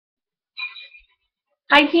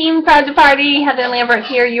Hi team, Proud to Party. Heather Lambert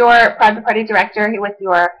here, your Proud to Party director, here with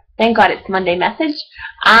your Thank God It's Monday message.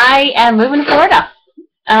 I am moving to Florida.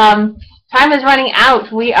 Time is running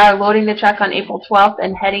out. We are loading the truck on April 12th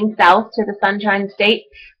and heading south to the Sunshine State.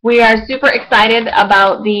 We are super excited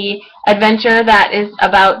about the adventure that is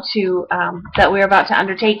about to that we're about to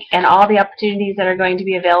undertake and all the opportunities that are going to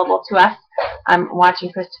be available to us. I'm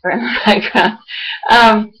watching Christopher in the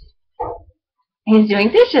background. He's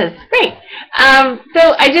doing dishes. Great.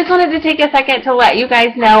 So I just wanted to take a second to let you guys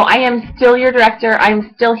know I am still your director.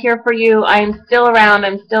 I'm still here for you. I'm still around.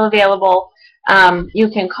 I'm still available. You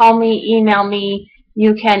can call me, email me.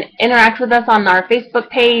 You can interact with us on our Facebook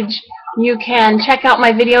page. You can check out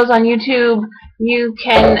my videos on YouTube. You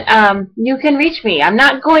can reach me. I'm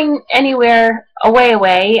not going anywhere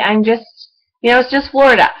away. I'm just, it's just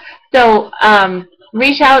Florida. So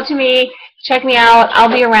reach out to me. Check me out.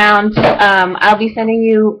 I'll be around. I'll be sending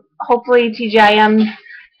you, hopefully, TGIM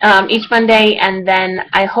each Monday, and then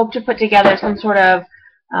I hope to put together some sort of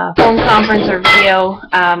phone conference or video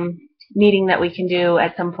meeting that we can do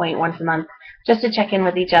at some point once a month, just to check in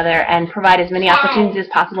with each other and provide as many opportunities as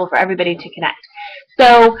possible for everybody to connect.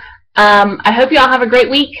 So I hope you all have a great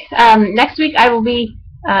week. Next week I will be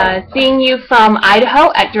seeing you from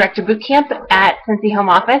Idaho at Director Boot Camp at Cincy Home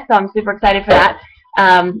Office, so I'm super excited for that.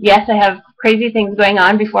 Yes, I have crazy things going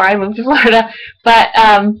on before I move to Florida, but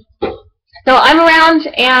so I'm around,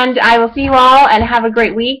 and I will see you all, and have a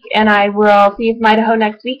great week, and I will see you from Idaho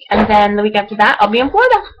next week, and then the week after that, I'll be in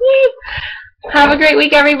Florida. Yay! Have a great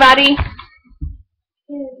week, everybody.